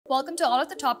Welcome to all of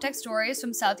the top tech stories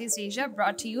from Southeast Asia,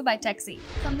 brought to you by Techzi.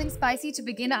 Something spicy to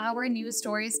begin our news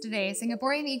stories today.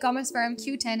 Singaporean e-commerce firm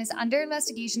Q10 is under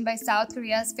investigation by South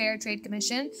Korea's Fair Trade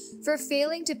Commission for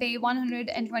failing to pay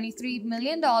 $123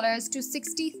 million to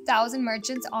 60,000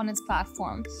 merchants on its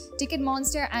platform,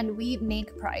 Ticketmonster and We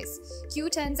Make Price.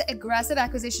 Q10's aggressive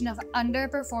acquisition of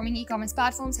underperforming e-commerce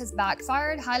platforms has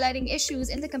backfired, highlighting issues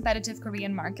in the competitive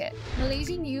Korean market.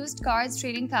 Malaysian used cars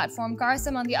trading platform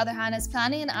Carsome, on the other hand, is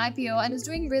planning an IPO and is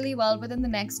doing really well within the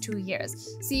next 2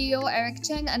 years. CEO Eric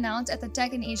Cheng announced at the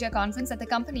Tech in Asia conference that the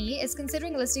company is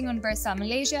considering listing on Bursa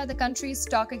Malaysia, the country's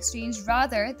stock exchange,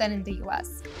 rather than in the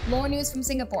US. More news from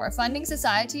Singapore. Funding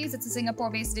Societies, it's a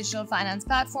Singapore-based digital finance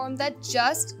platform that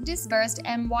just disbursed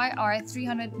MYR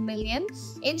 300 million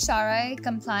in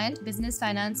Shariah-compliant business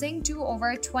financing to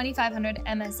over 2,500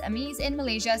 MSMEs in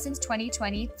Malaysia since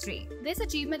 2023. This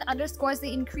achievement underscores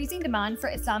the increasing demand for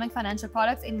Islamic financial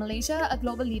products in Malaysia, a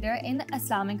global leader in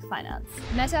Islamic finance.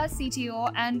 Meta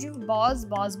CTO Andrew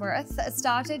Bosworth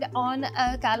started on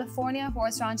a California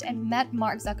horse ranch and met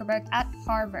Mark Zuckerberg at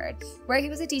Harvard, where he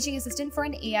was a teaching assistant for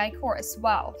an AI course.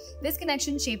 Wow, this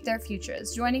connection shaped their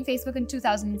futures. Joining Facebook in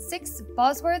 2006,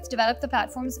 Bosworth developed the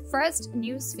platform's first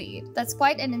news feed. That's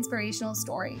quite an inspirational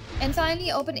story. And finally,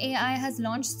 OpenAI has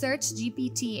launched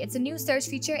SearchGPT. It's a new search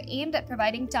feature aimed at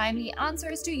providing timely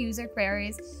answers to user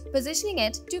queries, positioning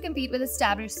it to compete with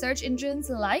established search engines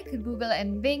like Google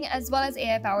and Bing, as well as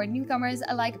AI-powered newcomers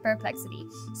like Perplexity.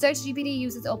 SearchGPT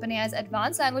uses OpenAI's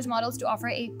advanced language models to offer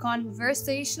a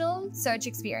conversational search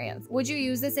experience. Would you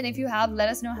use this? And if you have, let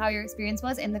us know how your experience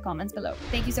was in the comments below.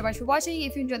 Thank you so much for watching.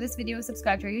 If you enjoyed this video,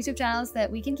 subscribe to our YouTube channel so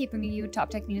that we can keep bringing you top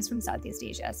tech news from Southeast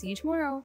Asia. See you tomorrow.